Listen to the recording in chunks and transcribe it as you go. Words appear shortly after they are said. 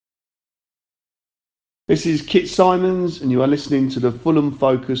This is Kit Simons, and you are listening to the Fulham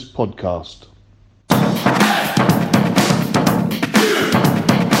Focus podcast.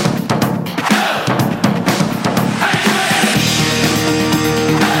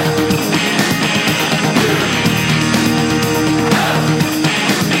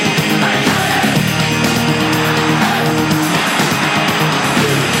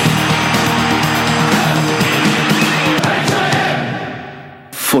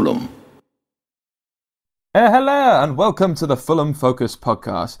 Fulham. Hello and welcome to the Fulham Focus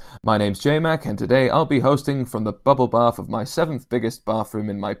podcast. My name's J-Mac and today I'll be hosting from the bubble bath of my 7th biggest bathroom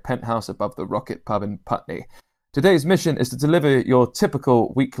in my penthouse above the Rocket Pub in Putney. Today's mission is to deliver your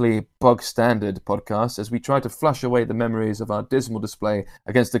typical weekly bog standard podcast as we try to flush away the memories of our dismal display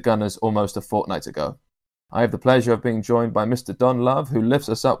against the Gunners almost a fortnight ago. I have the pleasure of being joined by Mr. Don Love, who lifts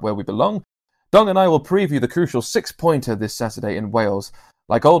us up where we belong. Don and I will preview the crucial 6-pointer this Saturday in Wales.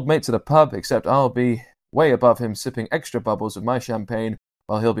 Like old mates at a pub, except I'll be way above him sipping extra bubbles of my champagne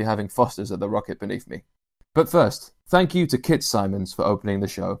while he'll be having Fosters at the Rocket beneath me. But first, thank you to Kit Simons for opening the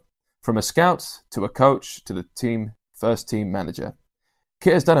show. From a scout to a coach to the first team manager.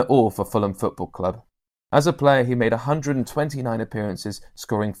 Kit has done it all for Fulham Football Club. As a player, he made 129 appearances,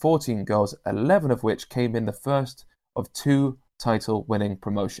 scoring 14 goals, 11 of which came in the first of 2 title-winning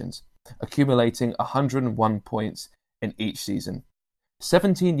promotions, accumulating 101 points in each season.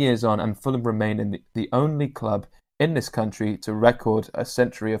 17 years on and Fulham remain the only club in this country to record a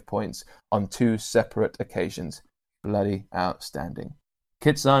century of points on 2 separate occasions. Bloody outstanding.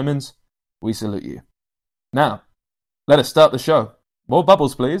 Kit Simons, we salute you. Now, let us start the show. More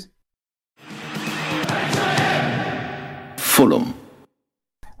bubbles, please. Fulham.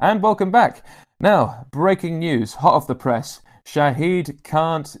 And welcome back. Now, breaking news, hot off the press. Shahid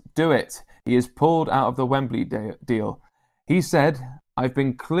can't do it. He is pulled out of the Wembley deal. He said, I've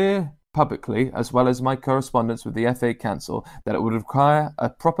been clear publicly, as well as my correspondence with the FA Council, that it would require a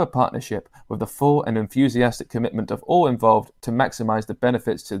proper partnership with the full and enthusiastic commitment of all involved to maximise the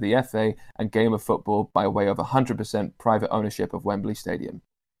benefits to the FA and game of football by way of 100% private ownership of Wembley Stadium.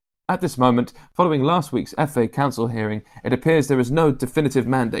 At this moment, following last week's FA Council hearing, it appears there is no definitive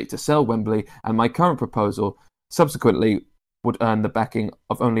mandate to sell Wembley, and my current proposal subsequently would earn the backing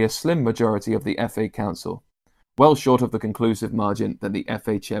of only a slim majority of the FA Council, well short of the conclusive margin that the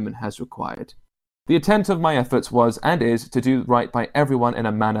FA chairman has required. The intent of my efforts was and is to do right by everyone in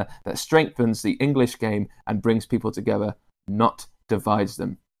a manner that strengthens the English game and brings people together, not divides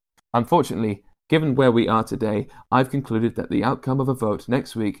them. Unfortunately, given where we are today, I've concluded that the outcome of a vote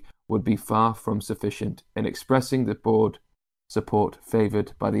next week would be far from sufficient in expressing the board support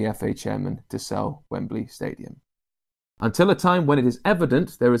favoured by the FA chairman to sell Wembley Stadium. Until a time when it is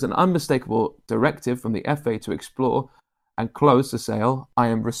evident there is an unmistakable directive from the FA to explore and close the sale, I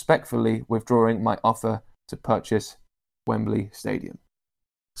am respectfully withdrawing my offer to purchase Wembley Stadium.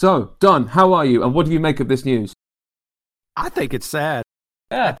 So, Don, how are you and what do you make of this news? I think it's sad.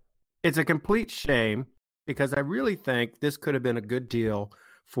 Yeah. It's a complete shame because I really think this could have been a good deal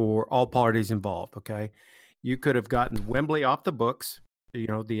for all parties involved, okay? You could have gotten Wembley off the books. You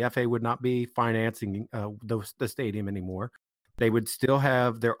know, the FA would not be financing the stadium anymore. They would still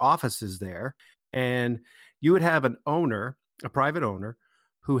have their offices there. And you would have an owner, a private owner,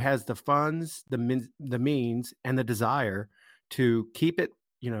 who has the funds, the means, and the desire to keep it,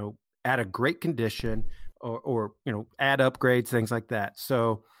 at a great condition or add upgrades, things like that.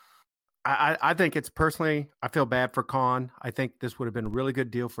 So I think it's personally, I feel bad for Khan. I think this would have been a really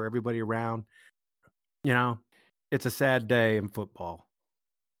good deal for everybody around. It's a sad day in football.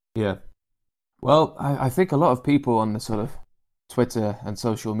 Yeah. Well, I think a lot of people on the sort of Twitter and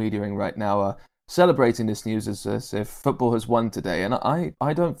social mediaing right now are celebrating this news as if football has won today. And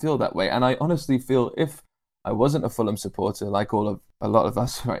I don't feel that way. And I honestly feel if I wasn't a Fulham supporter, like a lot of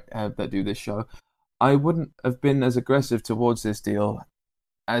us right that do this show, I wouldn't have been as aggressive towards this deal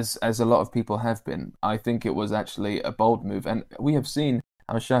as a lot of people have been. I think it was actually a bold move. And we have seen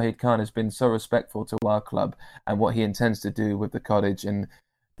how Shahid Khan has been so respectful to our club and what he intends to do with the cottage and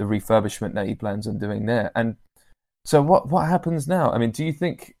the refurbishment that he plans on doing there. And so what happens now? I mean, do you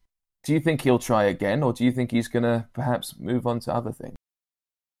think he'll try again, or do you think he's going to perhaps move on to other things?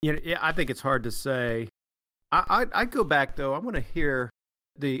 Yeah, I think it's hard to say. I go back, though. I want to hear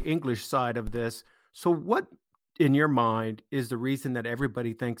the English side of this. So what, in your mind, is the reason that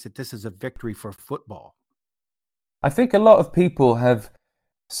everybody thinks that this is a victory for football? I think a lot of people have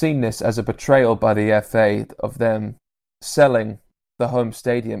seen this as a betrayal by the FA of them selling the home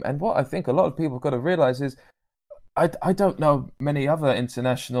stadium. And what I think a lot of people have got to realise is I don't know many other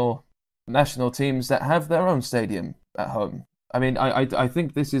national teams that have their own stadium at home. I mean, I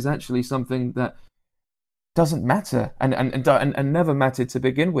think this is actually something that doesn't matter and never mattered to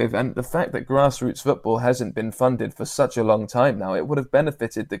begin with. And the fact that grassroots football hasn't been funded for such a long time now, it would have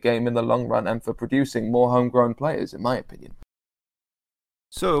benefited the game in the long run and for producing more homegrown players, in my opinion.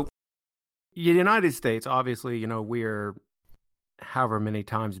 So, the United States, obviously, we're however many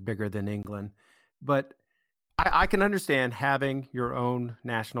times bigger than England, but I can understand having your own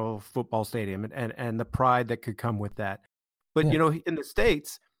national football stadium and the pride that could come with that. But, in the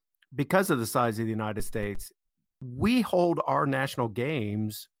States, because of the size of the United States, we hold our national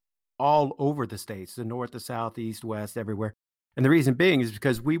games all over the States, the North, the South, East, West, everywhere. And the reason being is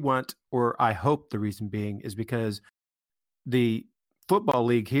because we want, or I hope the reason being is because the football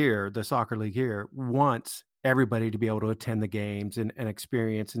league here, the soccer league here, wants everybody to be able to attend the games and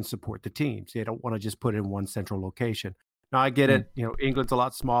experience and support the teams. They don't want to just put it in one central location. Now, I get it. England's a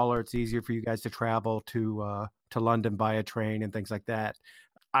lot smaller. It's easier for you guys to travel to London by a train and things like that.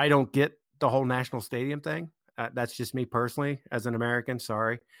 I don't get the whole national stadium thing. That's just me personally as an American.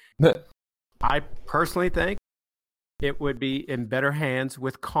 Sorry. I personally think it would be in better hands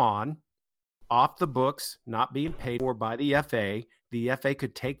with Con, off the books, not being paid for by the FA. The FA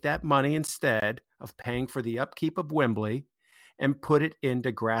could take that money instead of paying for the upkeep of Wembley and put it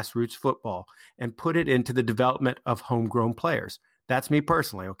into grassroots football and put it into the development of homegrown players. That's me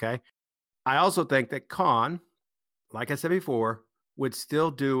personally, okay? I also think that Con, like I said before, would still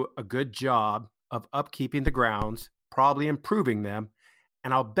do a good job of upkeeping the grounds, probably improving them.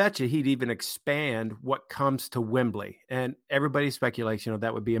 And I'll bet you he'd even expand what comes to Wembley. And everybody speculates,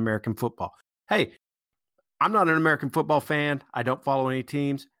 that would be American football. Hey, I'm not an American football fan. I don't follow any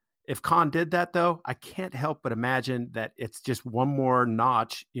teams. If Con did that, though, I can't help but imagine that it's just one more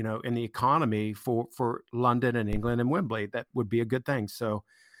notch, in the economy for London and England and Wembley. That would be a good thing. So,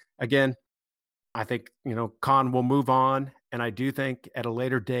 again, I think, Con will move on. And I do think at a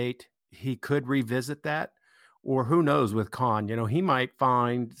later date, he could revisit that. Or who knows with Con, he might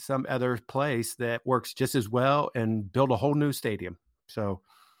find some other place that works just as well and build a whole new stadium. So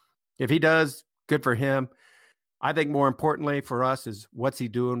if he does, good for him. I think more importantly for us is what's he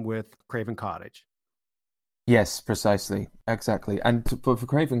doing with Craven Cottage? Yes, precisely. Exactly. And for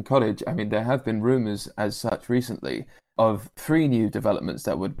Craven Cottage, I mean, there have been rumours as such recently of 3 new developments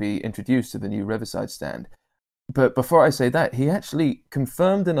that would be introduced to the new Riverside stand. But before I say that, he actually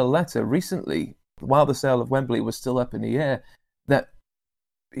confirmed in a letter recently, while the sale of Wembley was still up in the air, that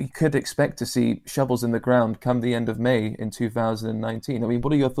he could expect to see shovels in the ground come the end of May in 2019. I mean,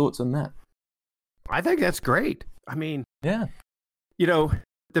 what are your thoughts on that? I think that's great. I mean, yeah.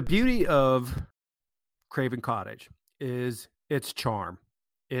 The beauty of Craven Cottage is its charm.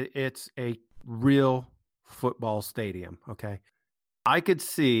 It's a real football stadium, okay? I could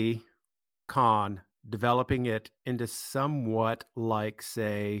see Con developing it into somewhat like,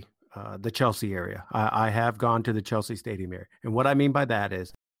 say, the Chelsea area. I have gone to the Chelsea Stadium area. And what I mean by that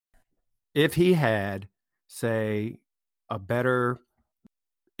is if he had, say, a better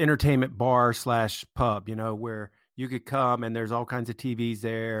entertainment bar / pub, where you could come and there's all kinds of TVs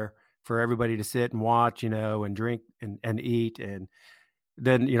there for everybody to sit and watch, and drink and eat. And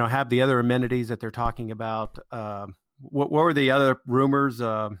then, have the other amenities that they're talking about. What were the other rumors?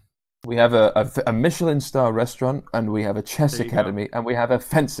 We have a Michelin star restaurant, and we have a chess academy, and we have a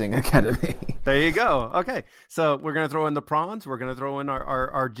fencing academy. There you go. Okay. So we're going to throw in the prawns. We're going to throw in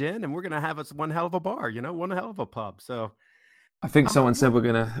our gin, and we're going to have one hell of a bar, one hell of a pub. So I think someone said we're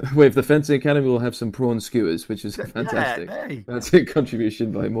going to, with the fencing academy, we'll have some prawn skewers, which is fantastic. Yeah, hey. That's a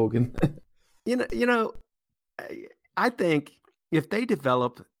contribution by Morgan. I think if they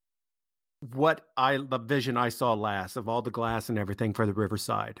develop the vision I saw last of all the glass and everything for the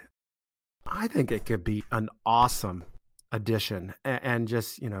Riverside, I think it could be an awesome addition and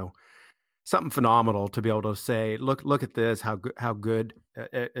just, something phenomenal to be able to say, look at this, how good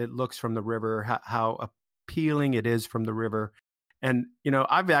it looks from the river, how appealing it is from the river. And,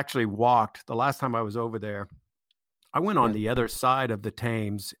 I've actually walked the last time I was over there. I went on the other side of the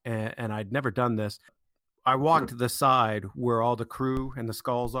Thames and I'd never done this. I walked to the side where all the crew and the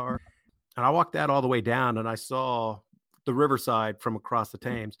skulls are. And I walked that all the way down and I saw the Riverside from across the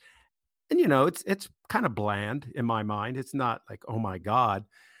Thames. And, it's kind of bland in my mind. It's not like, oh, my God.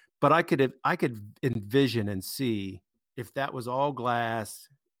 But I could envision and see if that was all glass,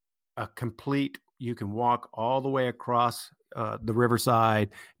 a complete, you can walk all the way across the Riverside.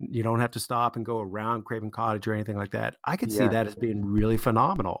 You don't have to stop and go around Craven Cottage or anything like that. I could see that as being really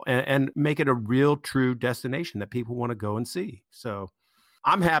phenomenal and make it a real true destination that people want to go and see. So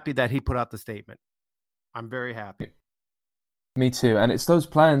I'm happy that he put out the statement. I'm very happy. Me too. And it's those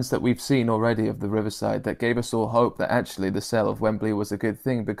plans that we've seen already of the Riverside that gave us all hope that actually the sale of Wembley was a good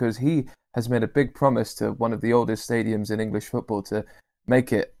thing, because he has made a big promise to one of the oldest stadiums in English football to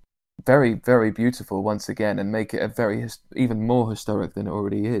make it very, very beautiful once again and make it a even more historic than it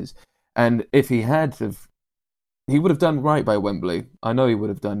already is. And if he had have, he would have done right by Wembley. I know he would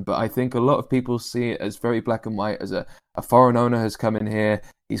have done, but I think a lot of people see it as very black and white, as a foreign owner has come in here,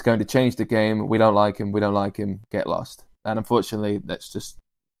 he's going to change the game, we don't like him, get lost. And unfortunately,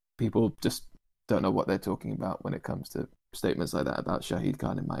 people just don't know what they're talking about when it comes to statements like that about Shahid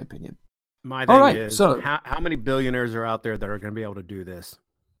Khan, in my opinion. My thing is, how many billionaires are out there that are going to be able to do this?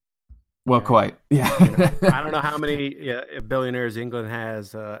 Well, quite, yeah. I don't know how many billionaires England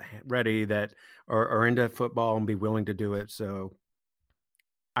has ready that are into football and be willing to do it. So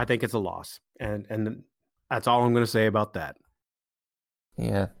I think it's a loss. And that's all I'm going to say about that.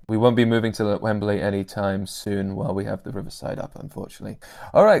 Yeah, we won't be moving to Wembley anytime soon while we have the Riverside up, unfortunately.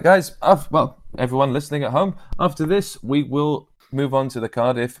 All right, guys. Well, everyone listening at home, after this, we will move on to the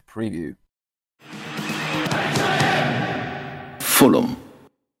Cardiff preview. Fulham.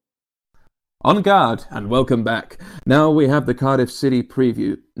 On guard, and welcome back. Now we have the Cardiff City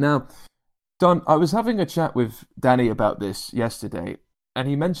preview. Now, Don, I was having a chat with Danny about this yesterday, and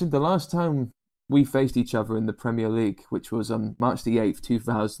he mentioned the last time we faced each other in the Premier League, which was on March the 8th,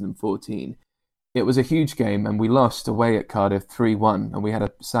 2014. It was a huge game, and we lost away at Cardiff 3-1, and we had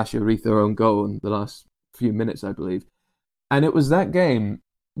a Sasha Aretha own goal in the last few minutes, I believe. And it was that game,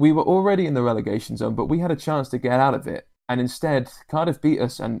 we were already in the relegation zone, but we had a chance to get out of it. And instead, Cardiff beat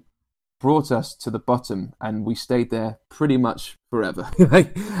us and brought us to the bottom, and we stayed there pretty much forever.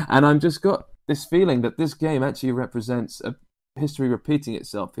 And I've just got this feeling that this game actually represents a history repeating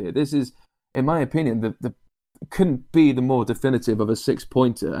itself here. This is, in my opinion, the couldn't be the more definitive of a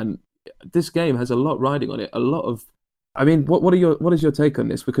 6-pointer, and this game has a lot riding on it. A lot of, I mean, what is your take on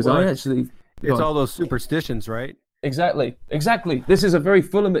this? Because it's all those superstitions, right? Exactly. This is a very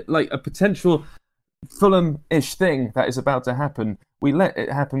Fulham, like a potential Fulham-ish thing that is about to happen. We let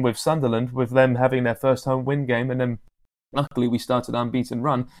it happen with Sunderland, with them having their first home win game, and then luckily we started an unbeaten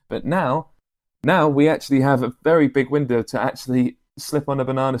run. But now we actually have a very big window to actually slip on a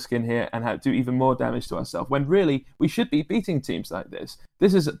banana skin here and do even more damage to ourselves, when really we should be beating teams like this.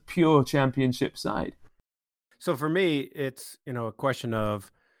 This is a pure championship side. So for me, it's a question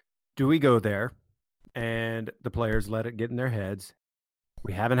of, do we go there and the players let it get in their heads?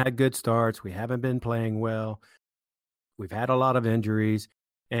 We haven't had good starts. We haven't been playing well. We've had a lot of injuries,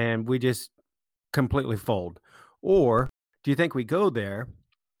 and we just completely fold. Or do you think we go there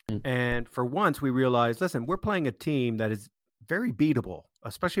and for once we realize, listen, we're playing a team that is very beatable,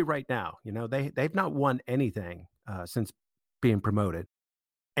 especially right now. They've not won anything since being promoted.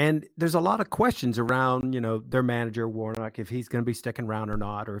 And there's a lot of questions around, their manager, Warnock, if he's going to be sticking around or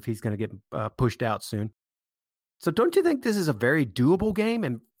not, or if he's going to get pushed out soon. So don't you think this is a very doable game,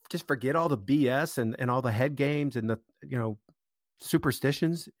 and just forget all the BS and all the head games and the,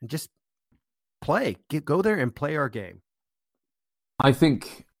 superstitions, and just go there and play our game? I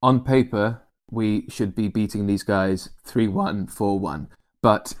think on paper, we should be beating these guys 3-1, 4-1.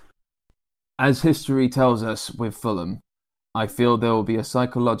 But as history tells us with Fulham, I feel there will be a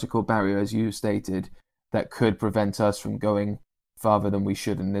psychological barrier, as you stated, that could prevent us from going farther than we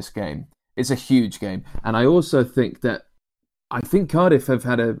should in this game. It's a huge game. And I also think Cardiff have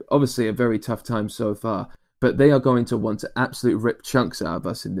had obviously a very tough time so far, but they are going to want to absolutely rip chunks out of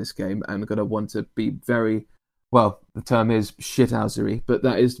us in this game, and are going to want to be very, well, the term is shithousery, but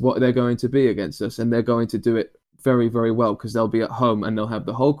that is what they're going to be against us, and they're going to do it very, very well, because they'll be at home and they'll have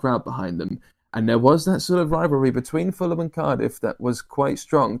the whole crowd behind them. And there was that sort of rivalry between Fulham and Cardiff that was quite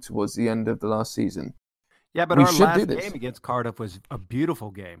strong towards the end of the last season. Yeah, but our last game against Cardiff was a beautiful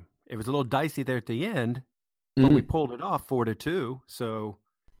game. It was a little dicey there at the end, but we pulled it off 4-2. So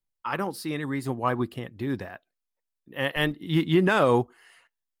I don't see any reason why we can't do that. And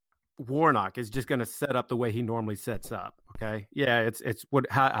Warnock is just going to set up the way he normally sets up. Okay. Yeah. It's what,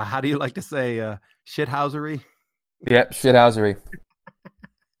 how do you like to say, shithousery? Yep. Shithousery.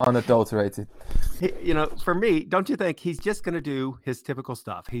 Unadulterated. For me, don't you think he's just going to do his typical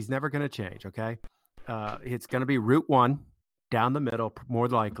stuff? He's never going to change. Okay. It's going to be route one down the middle, more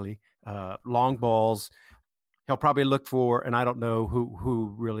likely, long balls. He'll probably look for, and I don't know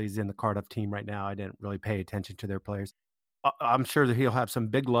who really is in the Cardiff team right now. I didn't really pay attention to their players. I'm sure that he'll have some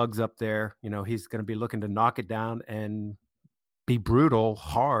big lugs up there. He's going to be looking to knock it down and be brutal,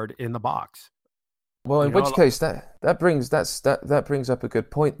 hard in the box. Well, in which case that brings up a good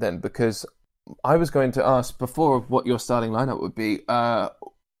point then, because I was going to ask before what your starting lineup would be.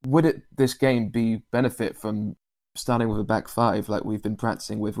 Would this game benefit from starting with a back five like we've been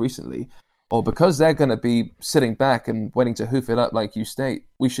practicing with recently, or because they're going to be sitting back and waiting to hoof it up like you state,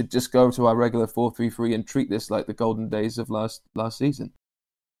 we should just go to our regular 4-3-3 and treat this like the golden days of last season.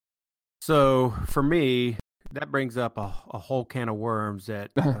 So for me, that brings up a whole can of worms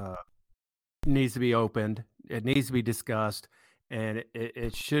that needs to be opened. It needs to be discussed, and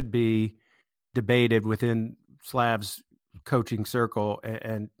it should be debated within Slav's coaching circle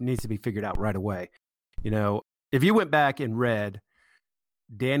and needs to be figured out right away. You know, if you went back and read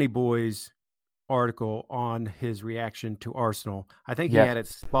Danny Boy's article on his reaction to Arsenal, I think he had it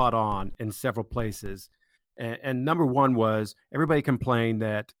spot on in several places. And number one was everybody complained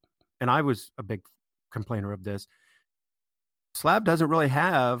that, and I was a big complainer of this, Slav doesn't really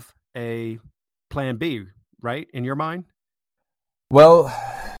have a plan B, right, in your mind? Well,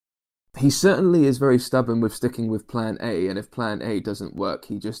 he certainly is very stubborn with sticking with plan A, and if plan A doesn't work,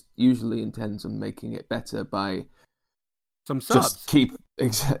 he just usually intends on making it better by some subs.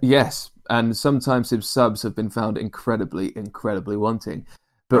 Yes, and sometimes his subs have been found incredibly wanting.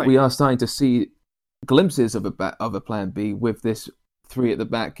 But we are starting to see glimpses of a plan B with this 3 at the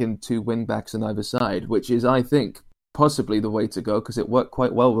back and 2 wing backs on either side, which is, I think, possibly the way to go because it worked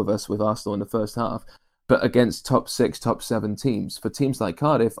quite well with us with Arsenal in the first half. But against top 6, top 7 teams, for teams like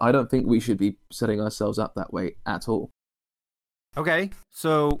Cardiff, I don't think we should be setting ourselves up that way at all. Okay,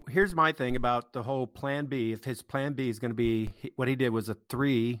 so here's my thing about the whole plan B. If his plan B is going to be, what he did was a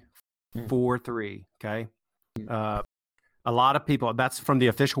 3-4-3, okay? A lot of people, that's from the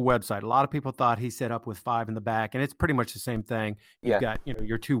official website, a lot of people thought he set up with 5 in the back, and it's pretty much the same thing. You've got,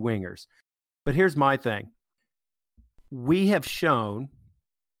 your 2 wingers. But here's my thing. We have shown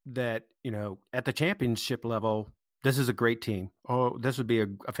that, at the championship level, this is a great team. Oh, this would be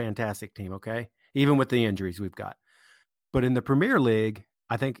a fantastic team, okay? Even with the injuries we've got. But in the Premier League,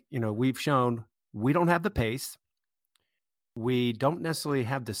 I think, we've shown we don't have the pace. We don't necessarily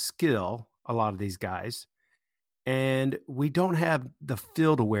have the skill, a lot of these guys. And we don't have the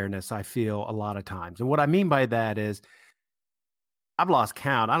field awareness, I feel, a lot of times. And what I mean by that is I've lost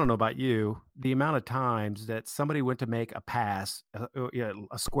count. I don't know about you, the amount of times that somebody went to make a pass,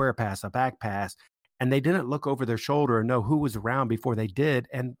 a square pass, a back pass, and they didn't look over their shoulder and know who was around before they did.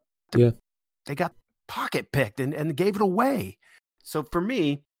 And they got pocket picked and gave it away. So for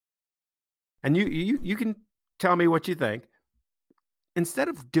me, and you can tell me what you think, instead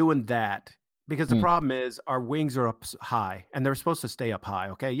of doing that, because the problem is our wings are up high and they're supposed to stay up high.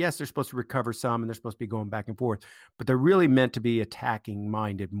 Okay. Yes, they're supposed to recover some and they're supposed to be going back and forth, but they're really meant to be attacking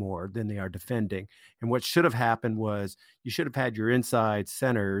minded more than they are defending. And what should have happened was you should have had your inside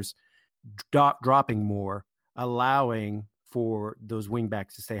centers dropping more, allowing for those wing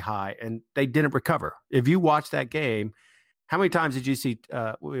backs to stay high, and they didn't recover. If you watch that game, how many times did you see,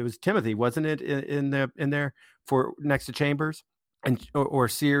 it was Timothy, wasn't it, in there for next to Chambers and or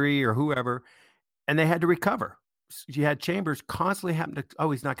Siri or whoever, and they had to recover. You had Chambers constantly having to,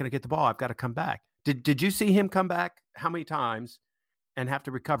 he's not going to get the ball, I've got to come back. Did you see him come back how many times and have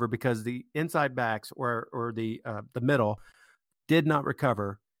to recover because the inside backs or the middle did not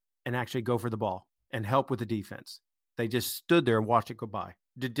recover and actually go for the ball and help with the defense? They just stood there and watched it go by.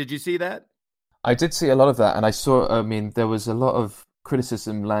 Did you see that? I did see a lot of that, and there was a lot of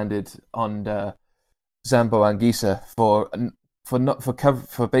criticism landed on Zambo Anguissa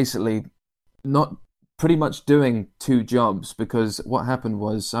for basically not pretty much doing 2 jobs, because what happened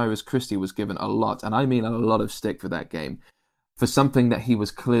was Cyrus Christie was given a lot, and I mean a lot of stick for that game, for something that he was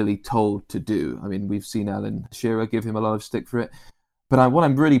clearly told to do. I mean, we've seen Alan Shearer give him a lot of stick for it. But what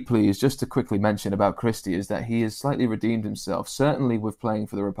I'm really pleased, just to quickly mention about Christie, is that he has slightly redeemed himself, certainly with playing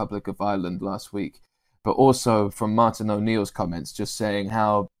for the Republic of Ireland last week, but also from Martin O'Neill's comments, just saying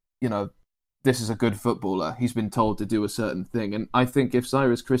how, this is a good footballer. He's been told to do a certain thing. And I think if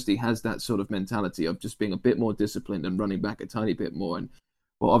Cyrus Christie has that sort of mentality of just being a bit more disciplined and running back a tiny bit more, and,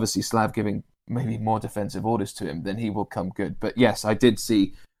 well, obviously Slav giving maybe more defensive orders to him, then he will come good. But yes, I did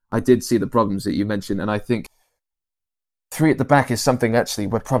see the problems that you mentioned, and I think 3 at the back is something actually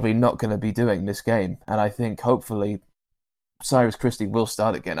we're probably not going to be doing this game. And I think hopefully Cyrus Christie will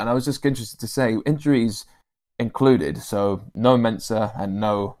start again. And I was just interested to say, injuries included, so no Mensah and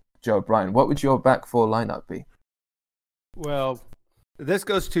no Joe Bryan. What would your back 4 lineup be? Well, this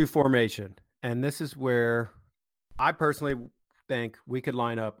goes to formation. And this is where I personally think we could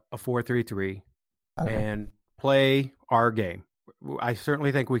line up a 4-3-3 and play our game. I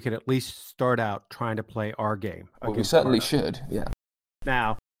certainly think we could at least start out trying to play our game. Well, we certainly should, yeah.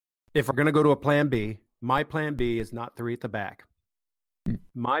 Now, if we're going to go to a plan B, my plan B is not 3 at the back.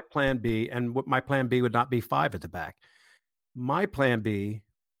 My plan B, and my plan B would not be 5 at the back. My plan B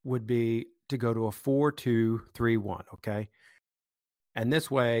would be to go to a 4-2-3-1, okay? And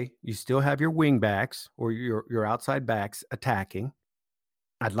this way, you still have your wing backs or your outside backs attacking.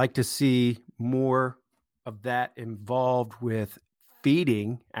 I'd like to see more of that involved with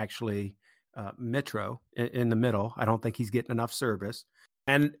feeding, actually, Mitro in the middle. I don't think he's getting enough service.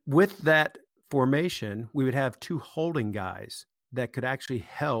 And with that formation, we would have two holding guys that could actually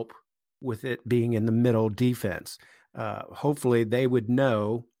help with it being in the middle defense. Hopefully, they would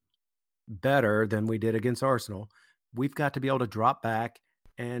know better than we did against Arsenal. We've got to be able to drop back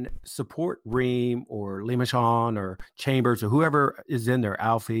and support Ream or Limachon or Chambers or whoever is in there,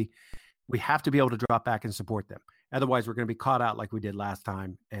 Alfie. We have to be able to drop back and support them. Otherwise, we're going to be caught out like we did last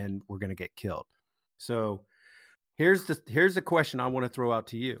time, and we're going to get killed. So here's the question I want to throw out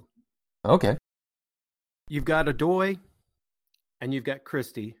to you. Okay. You've got Odoi and you've got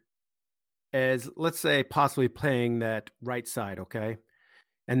Christie as, let's say, possibly playing that right side, okay?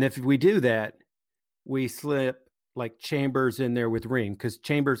 And if we do that, we slip like Chambers in there with Ream, because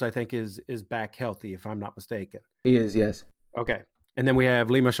Chambers, I think, is back healthy, if I'm not mistaken. He is, yes. Okay. And then we have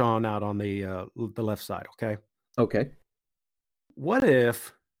Limachon out on the left side, okay? Okay. What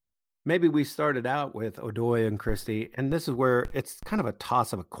if maybe we started out with Odoi and Christie, and this is where it's kind of a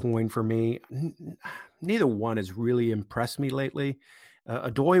toss of a coin for me. Neither one has really impressed me lately.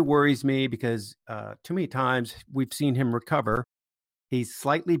 Odoi worries me because too many times we've seen him recover. He's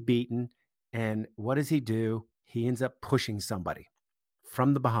slightly beaten, and what does he do? He ends up pushing somebody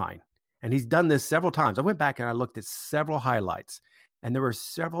from the behind. And he's done this several times. I went back and I looked at several highlights, and there were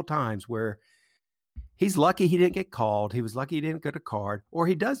several times where he's lucky he didn't get called. He was lucky he didn't get a card, or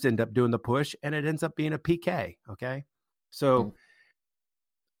he does end up doing the push and it ends up being a PK. Okay. So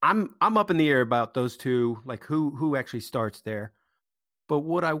I'm up in the air about those two, like who actually starts there. But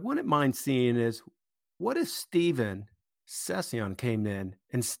what I wouldn't mind seeing is, what if Steven Session came in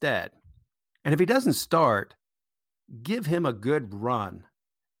instead? And if he doesn't start, give him a good run,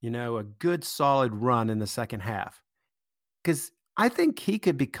 a good solid run in the second half. Because I think he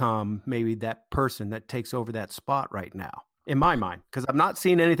could become maybe that person that takes over that spot right now, in my mind, because I'm not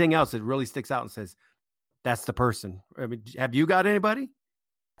seeing anything else that really sticks out and says, that's the person. I mean, have you got anybody?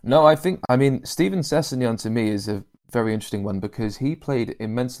 No, Steven Sessegnon to me is a very interesting one because he played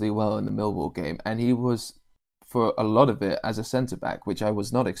immensely well in the Millwall game, and he was, for a lot of it, as a centre-back, which I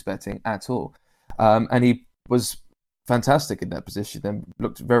was not expecting at all. And he was fantastic in that position and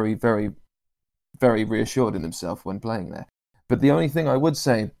looked very, very, very reassured in himself when playing there. But the only thing I would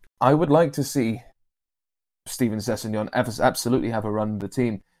say, I would like to see Steven Sessegnon absolutely have a run in the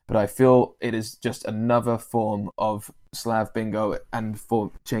team, but I feel it is just another form of Slav bingo and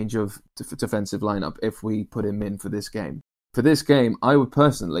for change of defensive lineup if we put him in for this game. For this game, I would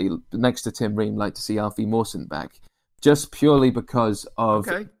personally, next to Tim Ream, like to see Alfie Mawson back, just purely because of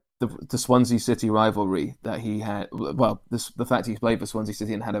the Swansea City rivalry that he had. Well, the fact he played for Swansea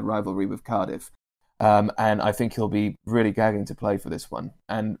City and had a rivalry with Cardiff. And I think he'll be really gagging to play for this one.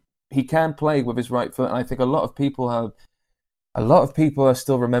 And he can play with his right foot. And I think a lot of people are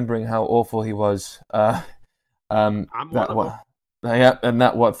still remembering how awful he was. And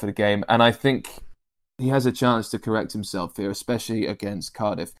that Watford game. And I think he has a chance to correct himself here, especially against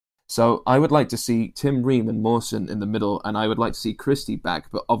Cardiff. So I would like to see Tim Ream and Mawson in the middle, and I would like to see Christie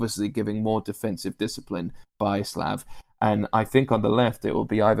back, but obviously giving more defensive discipline by Slav. And I think on the left, it will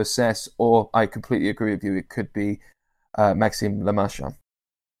be either Cess or, I completely agree with you, it could be Maxime Limachon.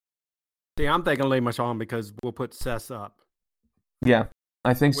 See, I'm thinking Limachon because we'll put Cess up. Yeah,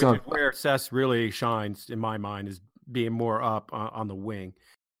 I think so. Which is where Cess really shines, in my mind, is being more up on the wing.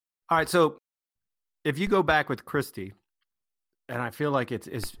 All right, so if you go back with Christie, and I feel like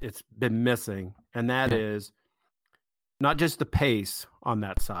it's been missing, and that is not just the pace on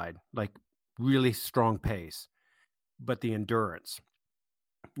that side, like really strong pace, but the endurance.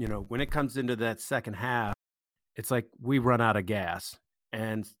 When it comes into that second half, it's like we run out of gas,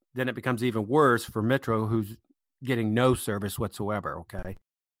 and then it becomes even worse for Mitro, who's getting no service whatsoever, okay?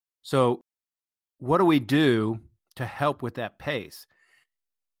 So what do we do to help with that pace?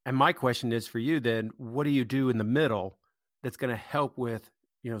 And my question is for you then, what do you do in the middle that's going to help with,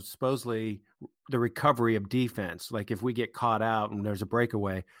 supposedly the recovery of defense? Like if we get caught out and there's a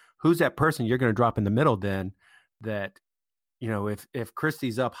breakaway, who's that person you're going to drop in the middle then that, if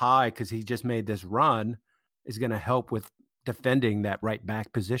Christie's up high because he just made this run, is going to help with defending that right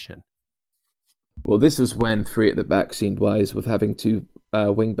back position? Well, this is when three at the back seemed wise with having two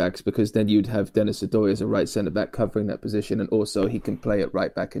wing backs, because then you'd have Dennis Odoi as a right centre back covering that position, and also he can play at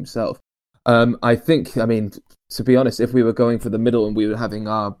right back himself. I think, to be honest, if we were going for the middle and we were having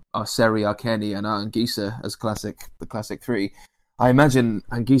our Seri, our Kenny, and our Anguissa as the classic three, I imagine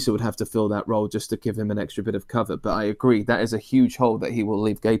Anguissa would have to fill that role just to give him an extra bit of cover. But I agree, that is a huge hole that he will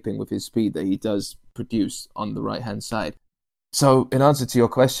leave gaping with his speed that he does produce on the right-hand side. So in answer to your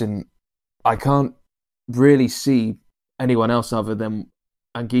question, I can't really see anyone else other than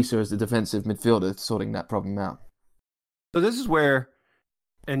Anguissa as the defensive midfielder sorting that problem out. So this is where,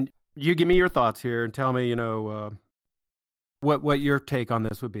 and you give me your thoughts here and tell me, what your take on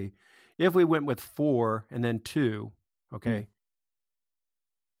this would be. If we went with 4 and then 2, okay,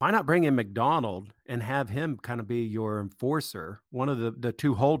 why not bring in McDonald and have him kind of be your enforcer, one of the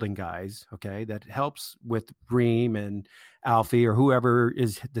 2 holding guys, okay, that helps with Ream and Alfie or whoever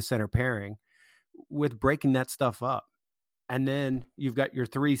is the center pairing with breaking that stuff up. And then you've got your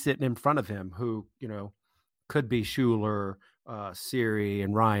 3 sitting in front of him who, could be Schuler, Siri,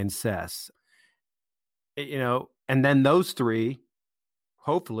 and Ryan Sess. And then those 3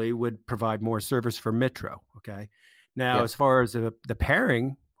 hopefully would provide more service for Mitro. Okay. Now, as far as the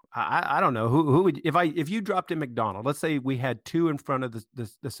pairing, I don't know who would, if you dropped in McDonald, let's say we had 2 in front of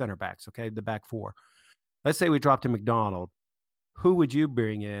the center backs. Okay. The back 4, let's say we dropped in McDonald. Who would you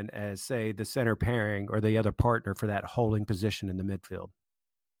bring in as, say, the center pairing or the other partner for that holding position in the midfield?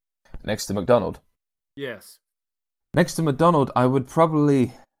 Next to McDonald? Yes. Next to McDonald, I'd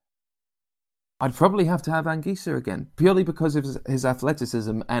probably have to have Anguissa again, purely because of his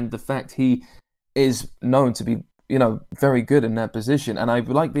athleticism and the fact he is known to be, very good in that position. And I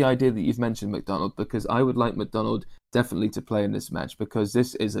like the idea that you've mentioned McDonald, because I would like McDonald definitely to play in this match, because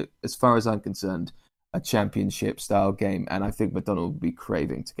this is, as far as I'm concerned, a championship style game, and I think McDonald would be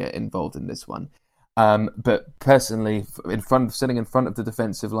craving to get involved in this one. But personally, sitting in front of the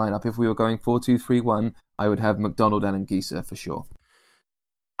defensive lineup, if we were going 4-2-3-1, I would have McDonald and Anguissa for sure.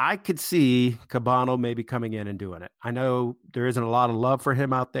 I could see Cabano maybe coming in and doing it. I know there isn't a lot of love for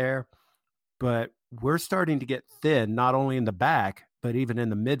him out there, but we're starting to get thin, not only in the back, but even in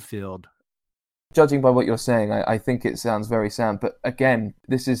the midfield. Judging by what you're saying, I think it sounds very sound. But again,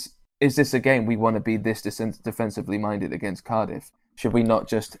 is this a game we want to be this defensively minded against Cardiff? Should we not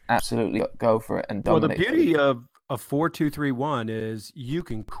just absolutely go for it and dominate? Well, the beauty of 4-2-3-1 is you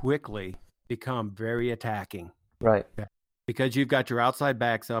can quickly become very attacking. Right. Because you've got your outside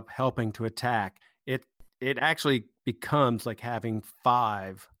backs up helping to attack. It actually becomes like having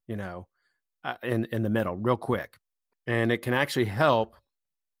 5, in the middle real quick. And it can actually help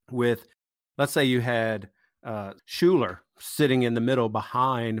with, let's say you had Schuler sitting in the middle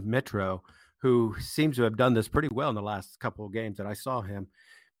behind Mitro, who seems to have done this pretty well in the last couple of games that I saw him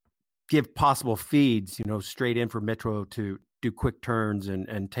give possible feeds, straight in for Mitro to do quick turns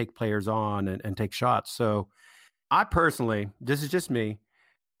and take players on and take shots. So I personally, this is just me,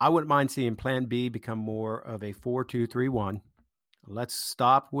 I wouldn't mind seeing Plan B become more of a 4-2-3-1. Let's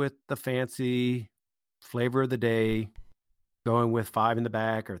stop with the fancy flavor of the day, going with 5 in the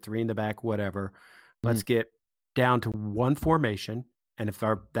back or 3 in the back, whatever. Let's get down to one formation. And if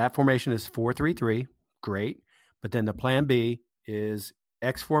that formation is 4-3-3, great. But then the plan B is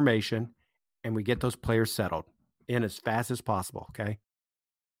X formation, and we get those players settled in as fast as possible, okay?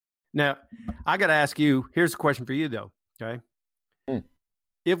 Now, I got to ask you, here's a question for you, though, okay?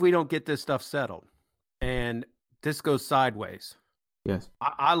 If we don't get this stuff settled and this goes sideways, yes,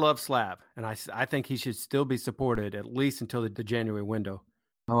 I love Slav, and I think he should still be supported at least until the January window.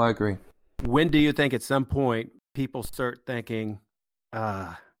 Oh, I agree. When do you think at some point people start thinking,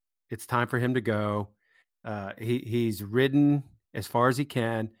 it's time for him to go? He's ridden as far as he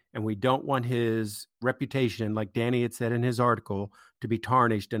can, and we don't want his reputation, like Danny had said in his article, to be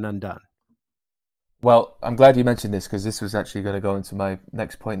tarnished and undone. Well, I'm glad you mentioned this, because this was actually going to go into my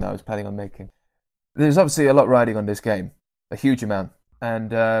next point that I was planning on making. There's obviously a lot riding on this game, a huge amount.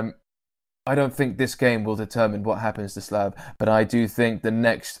 And I don't think this game will determine what happens to Slav, but I do think the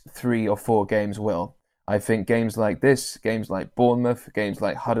next 3 or 4 games will. I think games like this, games like Bournemouth, games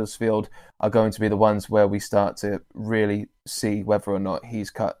like Huddersfield are going to be the ones where we start to really see whether or not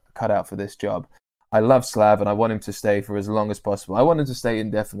he's cut out for this job. I love Slav and I want him to stay for as long as possible. I want him to stay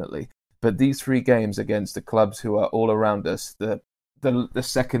indefinitely. But these 3 games against the clubs who are all around us, the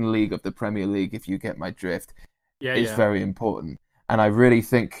second league of the Premier League, if you get my drift, is very important. And I really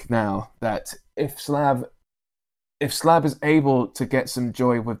think now that if Slav is able to get some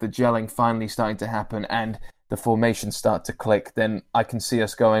joy with the gelling finally starting to happen and the formations start to click, then I can see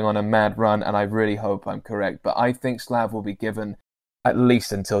us going on a mad run, and I really hope I'm correct. But I think Slav will be given at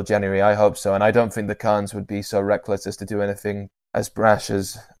least until January. I hope so. And I don't think the Khans would be so reckless as to do anything as brash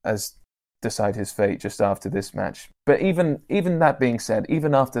as decide his fate just after this match. But even that being said,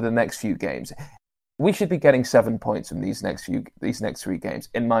 even after the next few games, we should be getting 7 points from these next 3 games,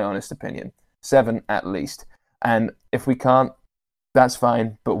 in my honest opinion. 7 at least. And if we can't, that's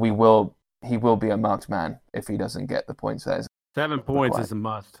fine, but he will be a marked man if he doesn't get the points that is 7 points required. is a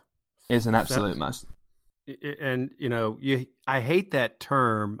must. Is an absolute must. And I hate that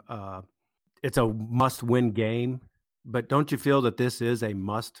term. It's a must-win game, but don't you feel that this is a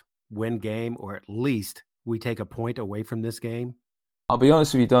must-win game, or at least we take a point away from this game? I'll be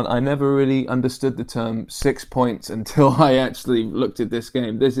honest with you, Don. I never really understood the term 6 points until I actually looked at this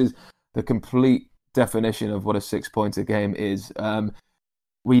game. This is the complete definition of what a 6-pointer game is.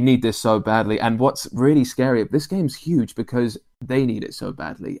 We need this so badly. And what's really scary, this game's huge because they need it so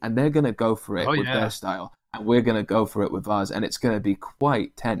badly. And they're going to go for it with their style. And we're going to go for it with ours. And it's going to be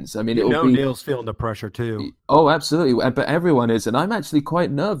quite tense. I mean, Neil's feeling the pressure too. Oh, absolutely. But everyone is. And I'm actually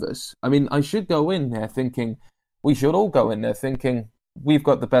quite nervous. I mean, I should go in there thinking, we should all go in there thinking, we've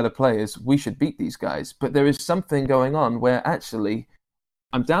got the better players. We should beat these guys. But there is something going on where actually,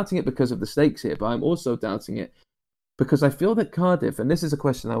 I'm doubting it because of the stakes here, but I'm also doubting it because I feel that Cardiff, and this is a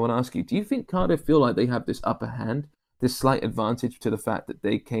question I want to ask you, do you think Cardiff feel like they have this upper hand, this slight advantage to the fact that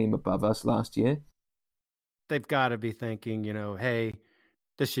they came above us last year? They've got to be thinking, hey,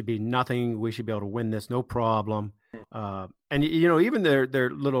 this should be nothing. We should be able to win this, no problem. And, even their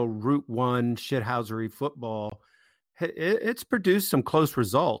little Route 1 shithousery football, it's produced some close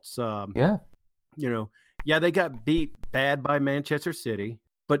results. Yeah, they got beat bad by Manchester City,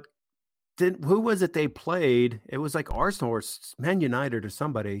 but who was it they played? It was like Arsenal or Man United or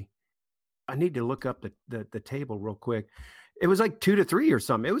somebody. I need to look up the table real quick. It was like 2-3 or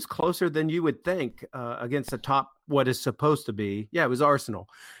something. It was closer than you would think against the top, what is supposed to be. Yeah, it was Arsenal.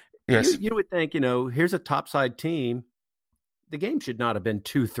 Yes. You would think, here's a topside team. The game should not have been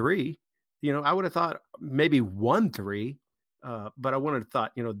 2-3. I would have thought maybe 1-3, but I wouldn't have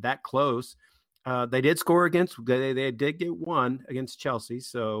thought, that close. They did score they did get one against Chelsea.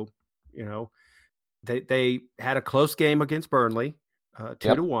 So, they had a close game against Burnley,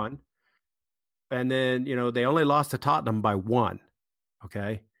 2-1. And then, they only lost to Tottenham by 1.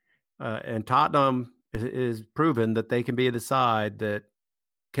 Okay. And Tottenham is proven that they can be the side that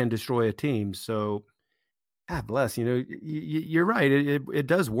can destroy a team. So, God bless, you're right. It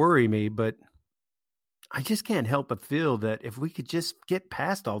does worry me, but I just can't help but feel that if we could just get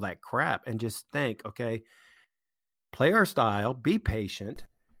past all that crap and just think, okay, play our style, be patient,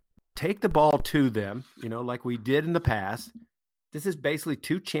 take the ball to them, like we did in the past. This is basically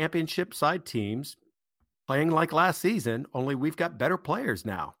 2 championship side teams playing like last season, only we've got better players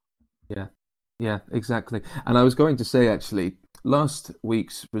now. Yeah, exactly. And I was going to say, actually, last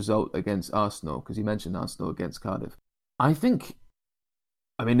week's result against Arsenal, because you mentioned Arsenal against Cardiff,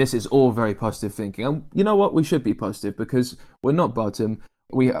 this is all very positive thinking. And you know what? We should be positive because we're not bottom.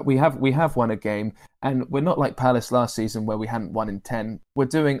 We have won a game, and we're not like Palace last season where we hadn't won in 10. We're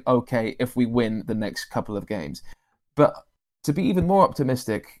doing okay if we win the next couple of games. But to be even more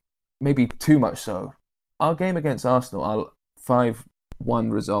optimistic, maybe too much so, our game against Arsenal, our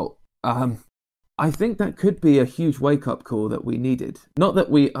 5-1 result, I think that could be a huge wake-up call that we needed. Not that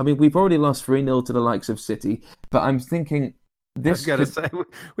we've already lost 3-0 to the likes of City, but I'm thinking this. I was going to say,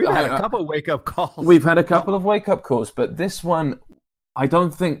 we've had a couple of wake-up calls. We've had a couple of wake-up calls, but this one, I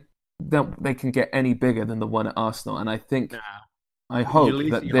don't think that they can get any bigger than the one at Arsenal. And I think, I hope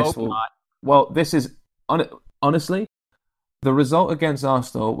that this will. Not. Well, this is, honestly, the result against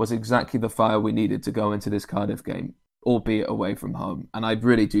Arsenal was exactly the fire we needed to go into this Cardiff game, albeit away from home. And I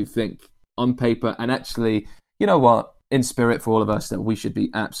really do think, on paper, and actually, you know what, in spirit for all of us, that we should be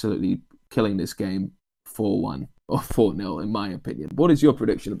absolutely killing this game 4-1 or 4-0, in my opinion. What is your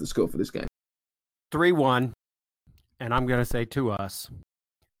prediction of the score for this game? 3-1, and I'm going to say to us.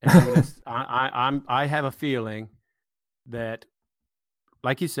 I have a feeling that,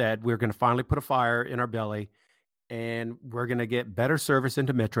 like you said, we're going to finally put a fire in our belly, and we're going to get better service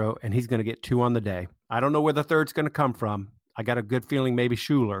into Mitro, and he's going to get 2 on the day. I don't know where the third's going to come from. I got a good feeling maybe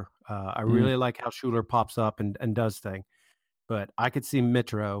Schuler. I really like how Schuler pops up and does things. But I could see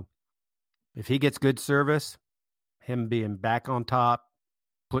Mitro, if he gets good service, him being back on top,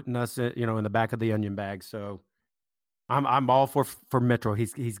 putting us in the back of the onion bag. So I'm all for Mitro.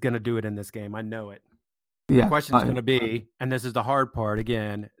 He's going to do it in this game. I know it. Yeah, the question's going to be, and this is the hard part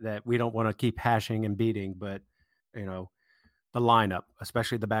again, that we don't want to keep hashing and beating, but the lineup,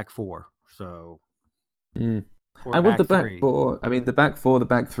 especially the back 4. So. And with the back 4, the back 4, the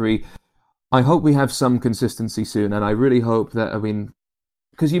back 3, I hope we have some consistency soon. And I really hope that,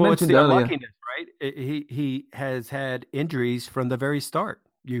 because you mentioned earlier. Right? He has had injuries from the very start.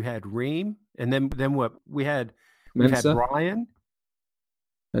 You had Ream, and then what? We had Ryan.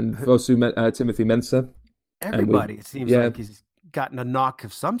 And also Timothy Mensah. Everybody, it seems like he's gotten a knock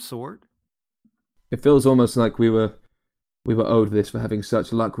of some sort. It feels almost like we were we were owed this for having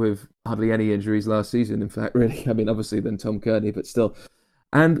such luck with hardly any injuries last season. In fact, really, I mean, obviously than Tom Kearney, but still.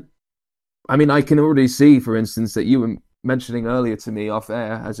 And I mean, I can already see, for instance, that you were mentioning earlier to me off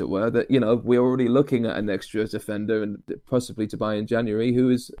air, as it were, that we're already looking at an extra defender and possibly to buy in January, who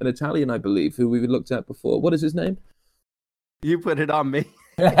is an Italian, I believe, who we've looked at before. What is his name? You put it on me.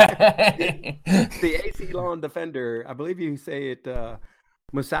 The AC Milan defender, I believe you say it,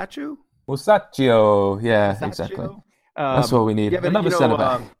 Musacchio? Musacchio, yeah, exactly. That's what we need. Yeah, Another centre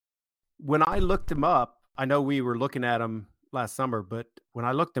back. When I looked him up, I know we were looking at him last summer, but when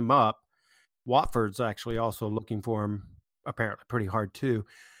I looked him up, Watford's actually also looking for him, apparently pretty hard too.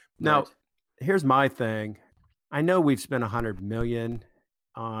 Now, Right. Here's my thing. I know we've spent $100 million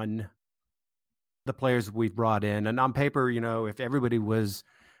on the players we've brought in, and on paper, if everybody was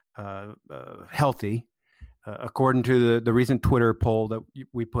healthy, according to the recent Twitter poll that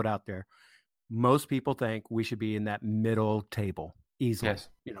we put out there, most people think we should be in that middle table easily. Yes.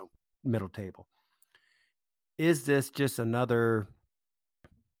 Middle table. Is this just another,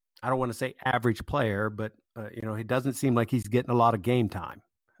 I don't want to say average player, but he doesn't seem like he's getting a lot of game time,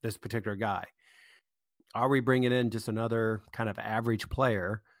 this particular guy. Are we bringing in just another kind of average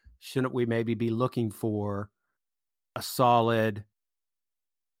player? Shouldn't we maybe be looking for a solid,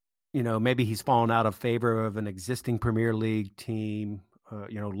 maybe he's fallen out of favor of an existing Premier League team,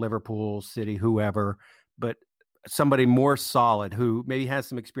 Liverpool, City, whoever, but somebody more solid who maybe has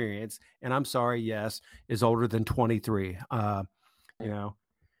some experience. And I'm sorry, yes, is older than 23. I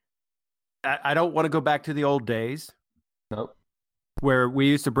don't want to go back to the old days. Nope. Where we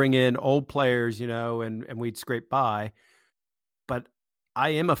used to bring in old players, and we'd scrape by. But I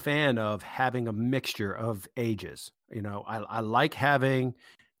am a fan of having a mixture of ages. I like having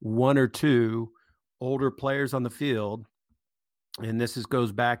one or two older players on the field. And this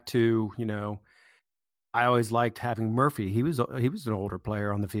goes back to, I always liked having Murphy. He was an older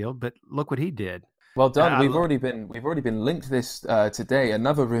player on the field, but look what he did. Well done. We've already been linked this today.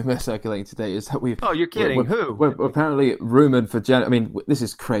 Another rumor circulating today is that we've. Oh, you're kidding! We're apparently rumored for January. I mean, this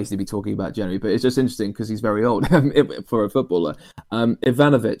is crazy to be talking about January, but it's just interesting because he's very old for a footballer.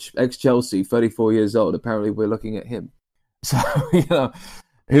 Ivanovic, ex-Chelsea, 34 years old. Apparently, we're looking at him. So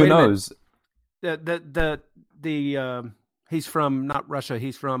who knows? He's from not Russia.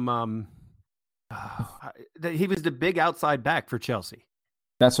 He's from he was the big outside back for Chelsea.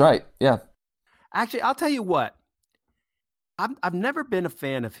 That's right. Yeah. Actually, I'll tell you what. I've never been a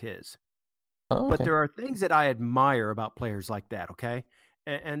fan of his, but there are things that I admire about players like that. Okay,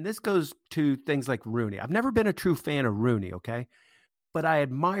 and this goes to things like Rooney. I've never been a true fan of Rooney. Okay, but I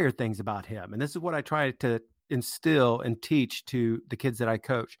admire things about him, and this is what I try to instill and teach to the kids that I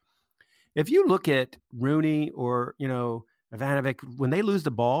coach. If you look at Rooney or Ivanovic, when they lose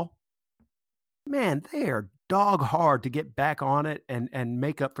the ball, man, they are dog hard to get back on it and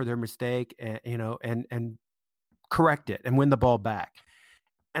make up for their mistake and and correct it and win the ball back.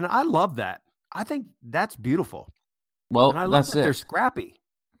 And I love that. I think that's beautiful. Well, and I love that they're scrappy.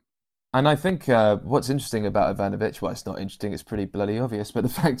 And I think what's interesting about Ivanovic, well, it's not interesting, it's pretty bloody obvious, but the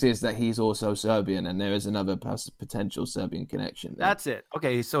fact is that he's also Serbian and there is another potential Serbian connection there. That's it.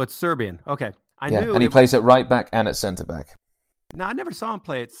 Okay, so it's Serbian. Okay. I knew. And he plays at right back and at centre back. No, I never saw him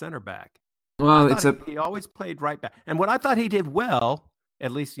play at centre back. Well, he always played right back. And what I thought he did well,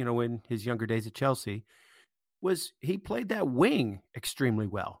 at least, in his younger days at Chelsea, was he played that wing extremely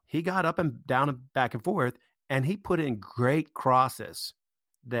well. He got up and down and back and forth, and he put in great crosses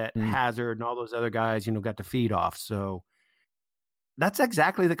that Hazard and all those other guys, got to feed off. So that's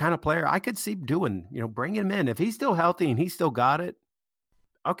exactly the kind of player I could see doing, bring him in. If he's still healthy and he's still got it,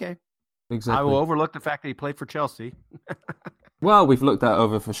 okay. Exactly. I will overlook the fact that he played for Chelsea. Well, we've looked that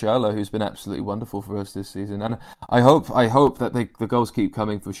over for Schürrle, who's been absolutely wonderful for us this season. And I hope that the goals keep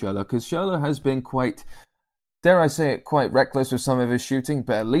coming for Schürrle, because Schürrle has been quite, dare I say it, quite reckless with some of his shooting,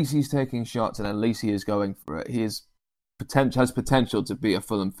 but at least he's taking shots and at least he is going for it. He has potential to be a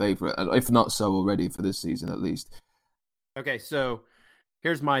Fulham favourite, if not so already for this season at least. Okay, so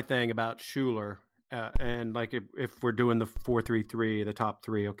here's my thing about Schürrle. And like if we're doing the 4-3-3, the top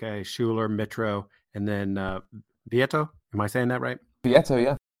three, okay, Schürrle, Mitro, and then Vietto. Am I saying that right? Vietto,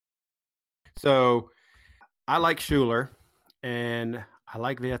 yeah. So I like Schürrle and I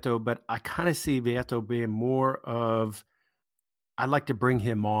like Vietto, but I kind of see Vietto being more of, I'd like to bring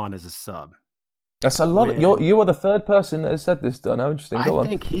him on as a sub. That's a lot. You are the third person that has said this, Don. How interesting. Go on. I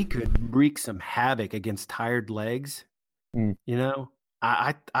think he could wreak some havoc against tired legs.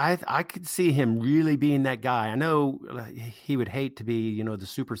 I could see him really being that guy. I know he would hate to be, the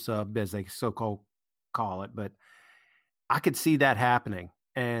super sub, as they so-called call it, but I could see that happening.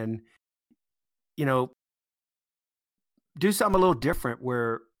 And, do something a little different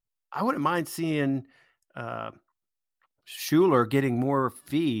where I wouldn't mind seeing Schuler getting more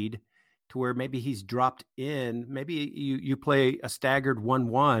feed to where maybe he's dropped in. Maybe you play a staggered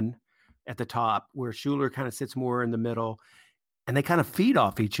 1-1 at the top where Schuler kind of sits more in the middle and they kind of feed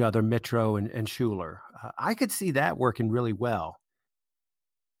off each other, Mitro and Schuler. I could see that working really well.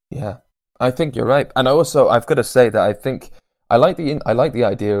 Yeah, I think you're right. And also, I've got to say that I like the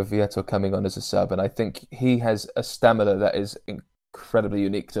idea of Vieto coming on as a sub, and I think he has a stamina that is incredibly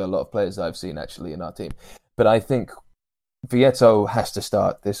unique to a lot of players that I've seen actually in our team. But I think Vieto has to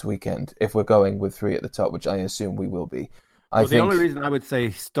start this weekend if we're going with 3 at the top, which I assume we will be. The only reason I would say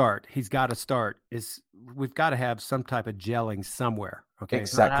he's got to start, is we've got to have some type of gelling somewhere. Okay, exactly.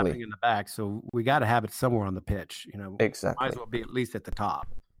 It's not happening in the back, so we got to have it somewhere on the pitch. Exactly. Might as well be at least at the top.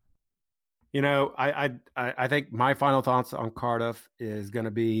 I think my final thoughts on Cardiff is going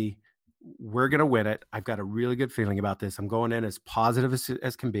to be, we're going to win it. I've got a really good feeling about this. I'm going in as positive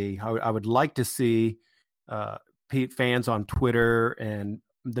as can be. I would like to see fans on Twitter and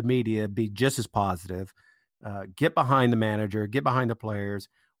the media be just as positive. Get behind the manager, get behind the players.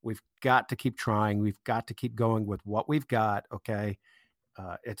 We've got to keep trying. We've got to keep going with what we've got. Okay.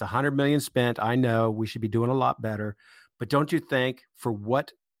 It's $100 million spent. I know we should be doing a lot better, but don't you think, for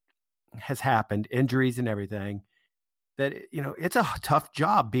what has happened, injuries and everything, that it's a tough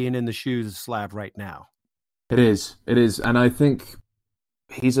job being in the shoes of Slav right now? It is, and I think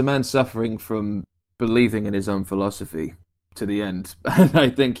he's a man suffering from believing in his own philosophy to the end. And I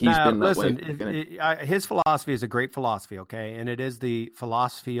think he's been that way. His philosophy is a great philosophy, okay, and it is the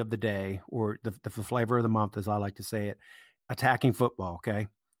philosophy of the day, or the flavor of the month, as I like to say it, attacking football. Okay,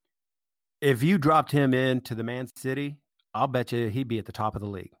 if you dropped him into the Man City, I'll bet you he'd be at the top of the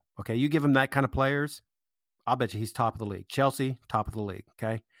league. Okay, you give him that kind of players, I'll bet you he's top of the league. Chelsea, top of the league,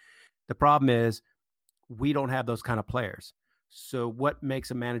 okay? The problem is we don't have those kind of players. So what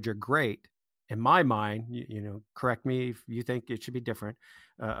makes a manager great, in my mind, correct me if you think it should be different,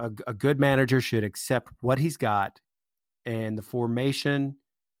 a good manager should accept what he's got, and the formation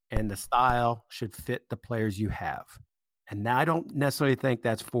and the style should fit the players you have. And now I don't necessarily think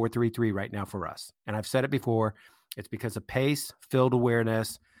that's 4-3-3 right now for us. And I've said it before, it's because of pace, field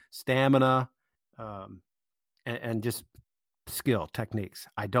awareness, stamina, and just skill, techniques.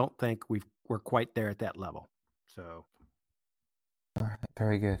 I don't think we're quite there at that level. So, all right,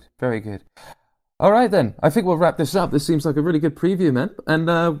 very good, very good. All right then, I think we'll wrap this up. This seems like a really good preview, man. And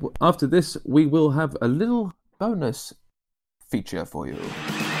after this, we will have a little bonus feature for you.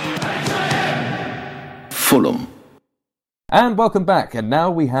 Fulham. And welcome back. And now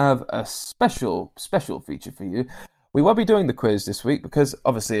we have a special feature for you. We won't be doing the quiz this week because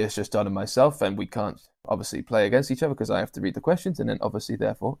obviously it's just Don and myself, and we can't obviously play against each other because I have to read the questions, and then obviously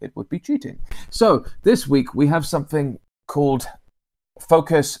therefore it would be cheating. So this week we have something called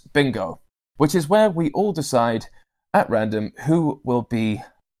Focus Bingo, which is where we all decide at random who will be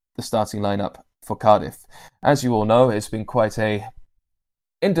the starting lineup for Cardiff. As you all know, it's been quite a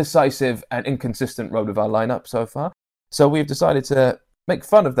indecisive and inconsistent road of our lineup so far. So we've decided to make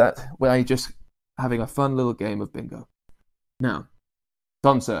fun of that by just having a fun little game of bingo. Now,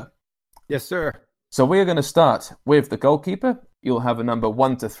 Tom, sir. Yes, sir. So we're going to start with the goalkeeper. You'll have a number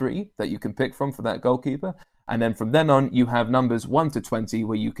 1 to 3 that you can pick from for that goalkeeper. And then from then on, you have numbers 1 to 20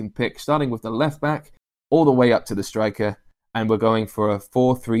 where you can pick, starting with the left back, all the way up to the striker. And we're going for a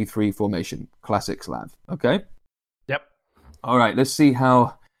 4-3-3 formation. Classic Slav. Okay? Yep. All right, let's see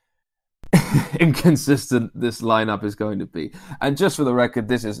how inconsistent this lineup is going to be. And just for the record,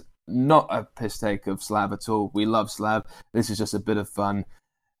 this is not a piss take of Slav at all. We love Slav. This is just a bit of fun.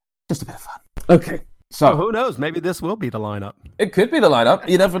 Just a bit of fun. Okay. So who knows? Maybe this will be the lineup. It could be the lineup.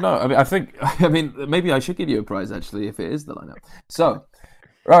 You never know. I mean, maybe I should give you a prize actually if it is the lineup. So,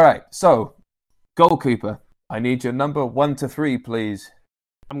 all right. So, goalkeeper, I need your number 1 to 3, please.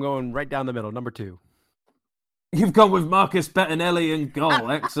 I'm going right down the middle, number 2. You've gone with Marcus Bettinelli in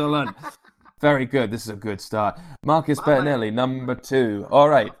goal. Excellent. Very good. This is a good start. Marcus Bettinelli, number 2. All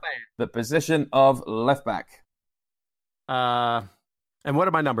right. The position of left back. And what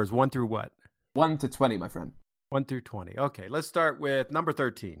are my numbers? 1 through what? 1 to 20, my friend. 1 through 20. Okay, let's start with number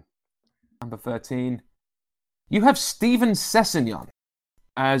 13. Number 13. You have Steven Sessegnon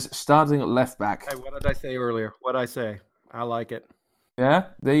as starting at left back. Hey, what did I say earlier? What did I say? I like it. Yeah,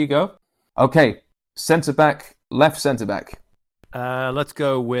 there you go. Okay, centre back, left centre back. Let's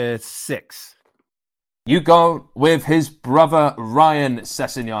go with 6. You go with his brother, Ryan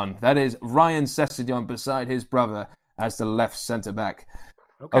Sessegnon. That is Ryan Sessegnon beside his brother as the left centre back.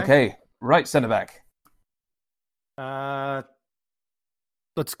 Okay, right centre back.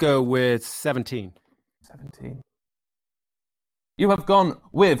 Let's go with 17. 17. You have gone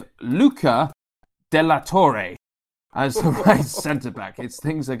with Luca De La Torre as the right centre back.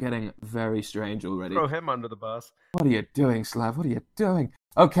 Things are getting very strange already. Throw him under the bus. What are you doing, Slav? What are you doing?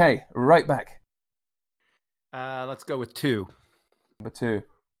 Okay, right back. Let's go with 2. Number 2.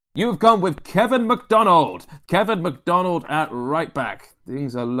 You've gone with Kevin McDonald. Kevin McDonald at right back.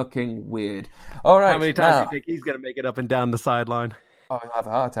 Things are looking weird. All right. How many times do you think he's going to make it up and down the sideline? Oh, he'll have a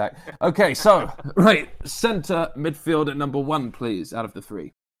heart attack. Okay, so, right, centre midfield at number 1, please, out of the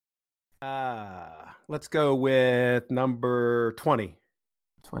 3. Let's go with number 20.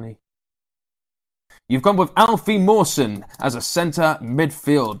 20. You've gone with Alfie Mawson as a centre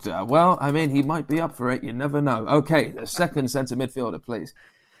midfielder. Well, I mean, he might be up for it. You never know. Okay, the second centre midfielder, please.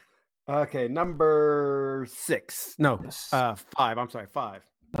 Okay, number 6. No, 5. I'm sorry, 5.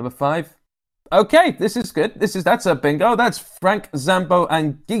 Number 5. Okay, this is good. That's a bingo. That's Frank Zambo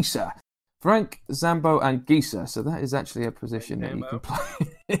Anguissa. Frank Zambo Anguissa. So that is actually a position that you can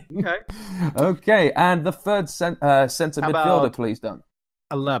play. Okay. Okay, and the third centre midfielder, please, Don.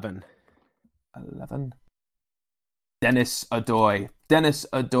 11. 11. Dennis Odoi. Dennis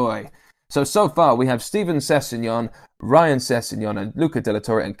Odoi. So far we have Steven Sessegnon, Ryan Sessegnon, and Luca De La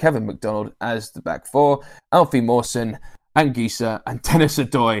Torre and Kevin McDonald as the back 4. Alfie Mawson, Anguissa, and Dennis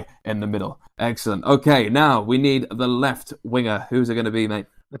Odoi in the middle. Excellent. Okay, now we need the left winger. Who's it going to be, mate?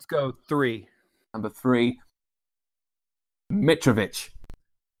 Let's go 3. Number 3, Mitrovic.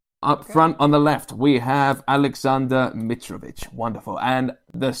 Up front on the left, we have Alexander Mitrovic. Wonderful. And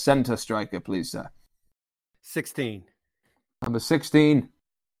the centre striker, please, sir. 16. Number 16.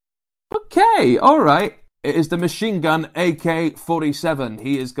 Okay, all right. It is the machine gun AK-47.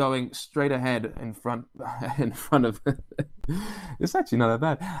 He is going straight ahead in front of... It's actually not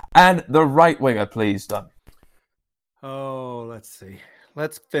that bad. And the right winger, please, Don. Oh, let's see.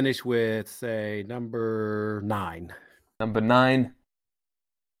 Let's finish with, say, number 9. Number 9.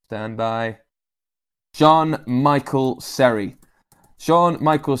 Stand by. Sean Michael Seri. Sean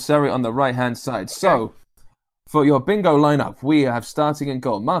Michael Seri on the right-hand side. Okay. So, for your bingo lineup, we have starting in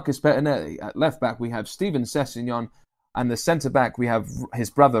goal Marcus Bettinelli. At left back, we have Steven Sessegnon. And the centre back, we have his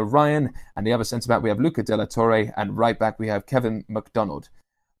brother Ryan. And the other centre back, we have Luca De La Torre. And right back, we have Kevin McDonald.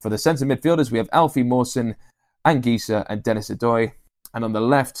 For the centre midfielders, we have Alfie Mawson, Anguissa, and Dennis Odoi. And on the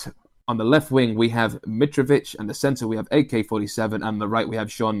left wing, we have Mitrovic. And the centre, we have AK-47. And on the right, we have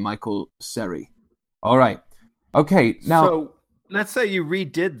Sean Michael Seri. All right. Okay, now... So, let's say you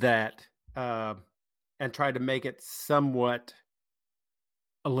redid that and tried to make it somewhat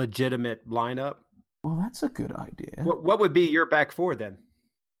a legitimate lineup. Well, that's a good idea. What would be your back 4 then?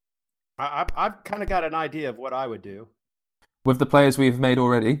 I've kind of got an idea of what I would do. With the players we've made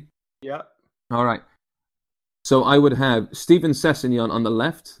already? Yeah. All right. So I would have Steven Sessegnon on the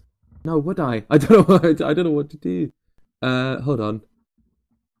left. No, would I? I don't know what to do. Hold on.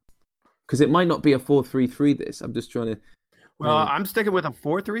 Because it might not be a 4-3-3 this. I'm just trying to... Well, I'm sticking with a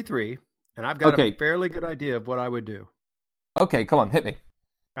 4-3-3, and I've got a fairly good idea of what I would do. Okay, come on, hit me.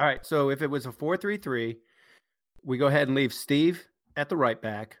 All right, so if it was a 4-3-3, we go ahead and leave Steve at the right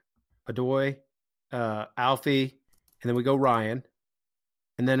back, Odoi, Alfie, and then we go Ryan.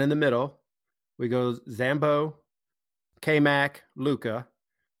 And then in the middle, we go Zambo, K-Mac, Luca,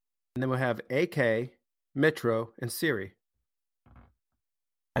 and then we'll have AK, Mitro, and Siri.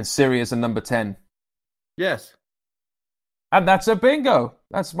 And Siri is a number 10. Yes. And that's a bingo.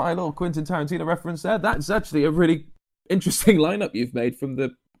 That's my little Quentin Tarantino reference there. That's actually a really interesting lineup you've made from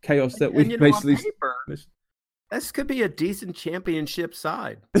the chaos that we've basically... On paper, this could be a decent championship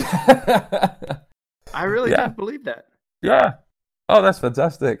side. I really do believe that. Yeah. Oh, that's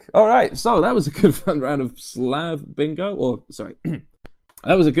fantastic. All right. So that was a good fun round of Slav bingo.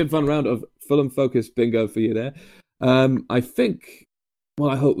 That was a good fun round of Fulham Focus bingo for you there. I think... Well,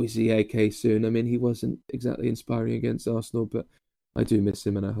 I hope we see AK soon. I mean, he wasn't exactly inspiring against Arsenal, but I do miss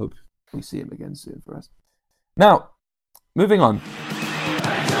him, and I hope we see him again soon for us. Now, moving on.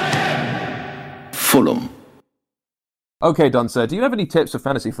 Fulham. Okay, Don, sir, do you have any tips for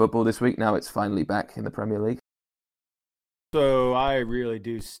fantasy football this week? Now it's finally back in the Premier League. So I really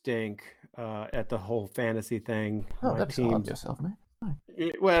do stink at the whole fantasy thing. Oh, that's hard yourself, man.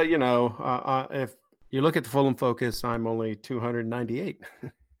 No. Well, you know, if you look at the Fulham Focus, I'm only 298.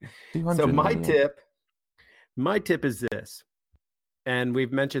 So my tip is this, and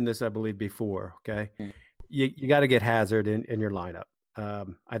we've mentioned this, I believe, before. Okay, you got to get Hazard in your lineup.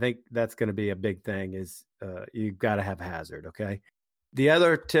 I think that's going to be a big thing. Is you got to have Hazard. Okay. The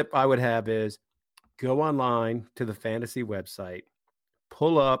other tip I would have is go online to the fantasy website,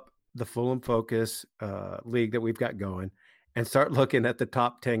 pull up the Fulham Focus league that we've got going, and start looking at the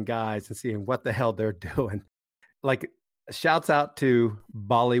top 10 guys and seeing what the hell they're doing. Like Shouts out to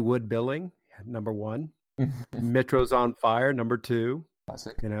Bollywood Billing, number 1. Metro's on Fire, number 2.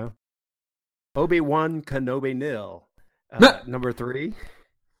 Classic. You know, Obi-Wan Kenobi Nil, number 3.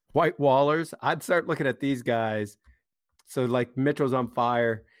 White Wallers. I'd start looking at these guys. So like Metro's on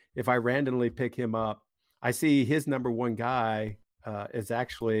Fire. If I randomly pick him up, I see his number 1 guy is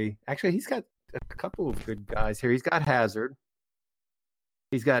actually he's got a couple of good guys here. He's got Hazard.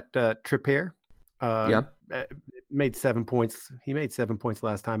 He's got Trippier. Made 7 points. He made 7 points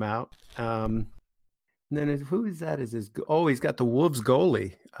last time out. And then who is that? He's got the Wolves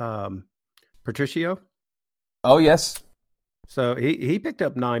goalie, Patricio. Oh yes. So he picked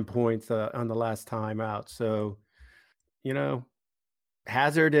up 9 points on the last time out. So, you know,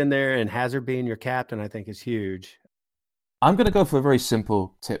 Hazard in there, and Hazard being your captain, I think is huge. I'm going to go for a very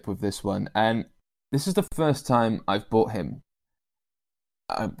simple tip with this one, and this is the first time I've bought him.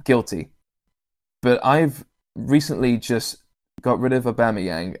 I'm guilty. But I've recently just got rid of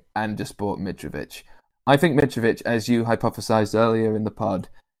Aubameyang and just bought Mitrovic. I think Mitrovic, as you hypothesized earlier in the pod,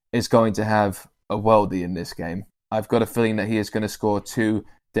 is going to have a worldie in this game. I've got a feeling that he is going to score 2,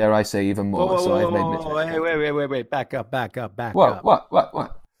 dare I say even more. Wait. Back up.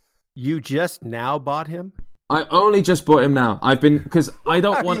 What? You just now bought him? I only just bought him now. Because I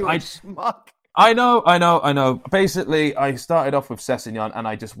don't want... Schmuck. I know. Basically, I started off with Sessegnon, and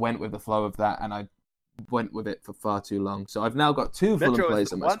I just went with the flow of that, and I went with it for far too long. So I've now got 2 Fulham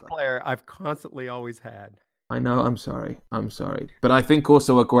players in my squad. One player I've constantly always had. I know. I'm sorry. But I think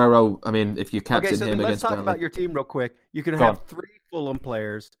also Aguero. I mean, if you captain him against let's talk Burnley, about your team real quick. You can have 3 Fulham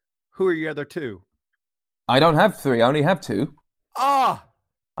players. Who are your other 2? I don't have 3. I only have 2. Ah,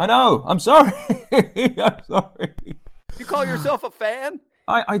 I know. I'm sorry. I'm sorry. You call yourself a fan?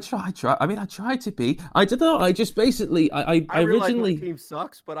 I try. I mean, I try to be. I don't know. I just basically. I originally. My team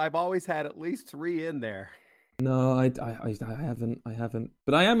sucks, but I've always had at least 3 in there. No, I haven't.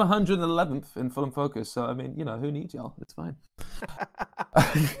 But I am 111th in Fulham Focus, so I mean, you know, who needs y'all? It's fine.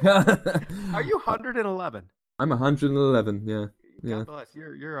 Are you 111? I'm 111. Yeah. God bless.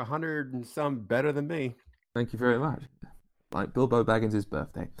 You're 100 and some better than me. Thank you very much. Like Bilbo Baggins'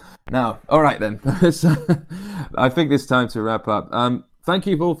 birthday. Now, all right then. I think it's time to wrap up. Thank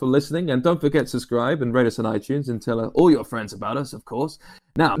you all for listening, and don't forget to subscribe and rate us on iTunes and tell all your friends about us, of course.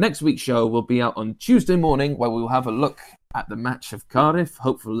 Now, next week's show will be out on Tuesday morning, where we will have a look at the match of Cardiff.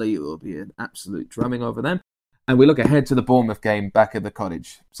 Hopefully, it will be an absolute drumming over them. And we look ahead to the Bournemouth game back at the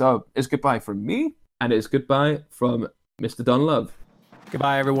Cottage. So, it's goodbye from me, and it's goodbye from Mr. Don Love.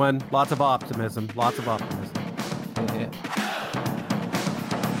 Goodbye, everyone. Lots of optimism. Yeah.